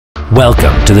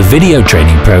Welcome to the video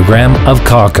training program of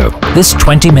KARCO. This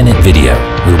 20-minute video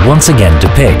will once again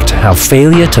depict how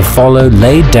failure to follow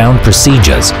laid down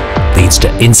procedures leads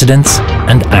to incidents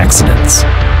and accidents.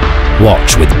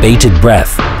 Watch with bated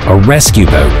breath a rescue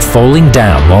boat falling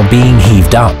down while being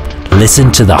heaved up. Listen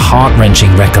to the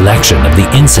heart-wrenching recollection of the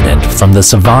incident from the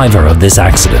survivor of this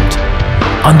accident.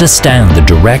 Understand the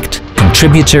direct,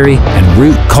 contributory and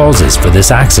root causes for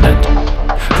this accident.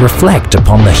 Reflect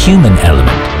upon the human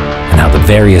element and how the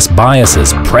various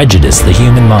biases prejudice the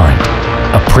human mind.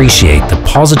 Appreciate the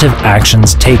positive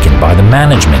actions taken by the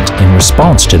management in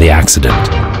response to the accident.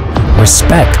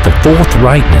 Respect the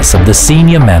forthrightness of the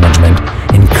senior management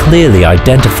in clearly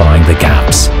identifying the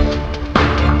gaps.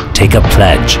 Take a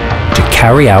pledge to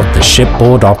carry out the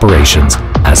shipboard operations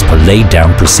as per laid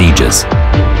down procedures.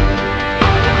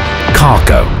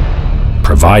 KARCO,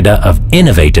 provider of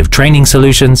innovative training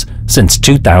solutions since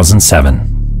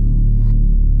 2007.